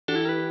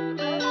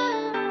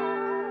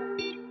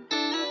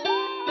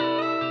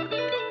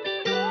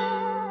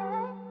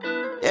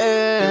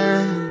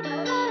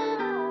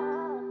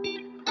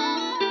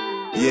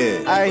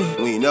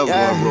We ain't never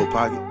going broke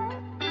pocket.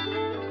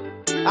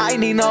 I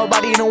ain't need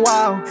nobody in a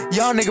while.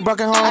 Young nigga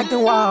broken home,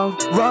 acting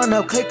wild. Run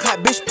up, click, clap,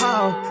 bitch,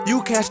 pow.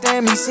 You can't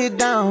stand me, sit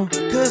down.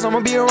 Cause I'ma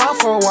be around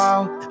for a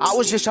while. I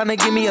was just tryna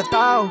give me a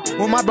thou.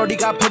 When my brody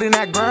got put in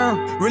that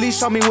ground, really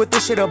show me what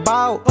this shit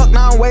about. Fuck,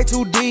 now I'm way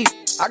too deep.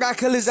 I got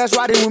killers that's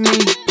riding with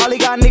me. Probably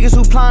got niggas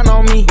who plotting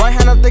on me. Right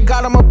hand up, they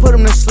got I'ma put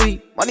them to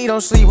sleep. Money don't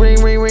sleep, ring,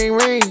 ring, ring,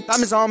 ring.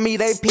 Diamonds on me,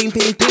 they ping,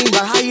 ping, ping.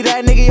 Like how you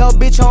that nigga, your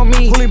bitch on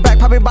me. Pulling back,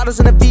 popping bottles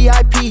in the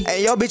VIP.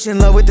 And your bitch in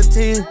love with the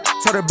team.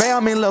 Told her, babe,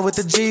 I'm in love with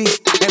the G.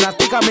 And I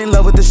think I'm in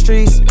love with the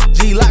streets.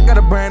 G-Lock got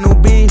a brand new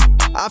beam.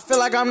 I feel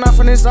like I'm not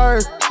from this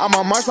earth. I'm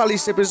on Mars, probably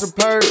sipping some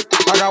perk.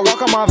 I got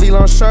walk on my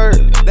V-Long shirt.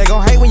 They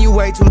gon' hate when you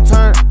way too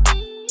turn.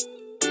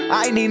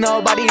 I ain't need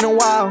nobody in a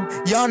while.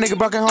 Young nigga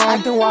broken home,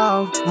 acting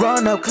wild.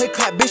 Run up, click,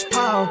 clap, bitch,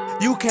 pow.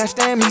 You can't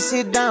stand me,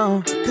 sit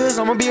down. Cause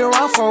I'ma be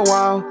around for a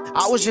while.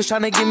 I was just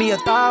tryna give me a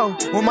thou.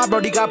 When my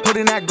brody got put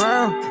in that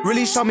ground,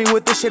 really show me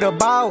what this shit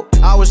about.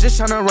 I was just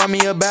tryna run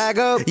me a bag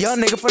up.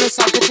 Young nigga from the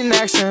South catching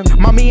action.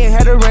 Mommy ain't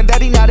had to rent,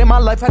 daddy not in my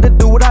life. Had to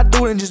do what I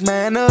do and just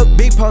man up.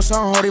 Big post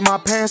on holding my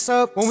pants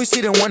up. When we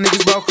see them one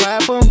niggas, bro,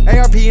 clap them.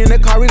 ARP in the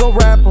car, we gon'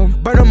 rap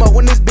them. Burn them up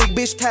when this big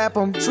bitch tap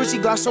them.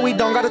 Switchy glass so we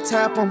don't gotta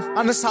tap them.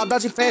 On the south,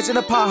 dodging fans in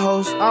the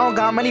potholes. I don't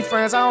got many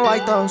friends, I don't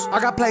like those. I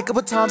got played a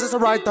couple times, it's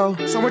alright though.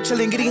 Somewhere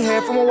chillin', getting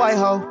hair from a white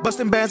hoe.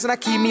 Bustin' bands and I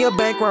keep me a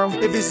bankroll.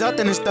 If it's up,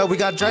 then it's stuff, we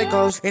got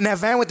Dracos. In that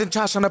van with them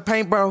chops on the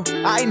paint, bro.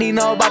 I ain't need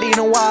nobody in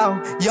a while.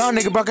 Young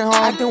nigga broken home,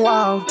 acting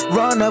wild.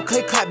 Run up,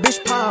 click, clap,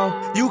 bitch,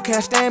 pow. You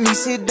can't stand me,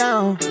 sit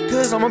down.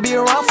 Cause I'ma be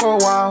around for a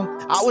while.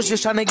 I was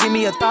just tryna give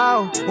me a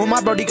thou. When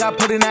my brody got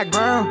put in that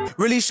ground,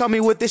 really show me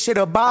what this shit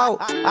about.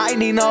 I ain't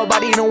need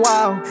nobody in a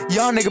while.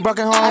 Young nigga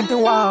broken home,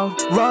 acting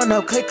wild. Run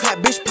up, click, clap,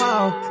 bitch,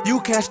 pow. You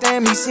can't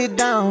stand me, sit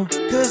down.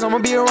 Cause I'ma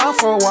be around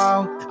for a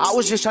while. I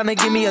was just tryna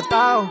give me a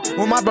thou.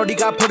 When my brody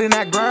got put in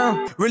that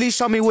ground, really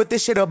show me what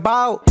this shit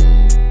about.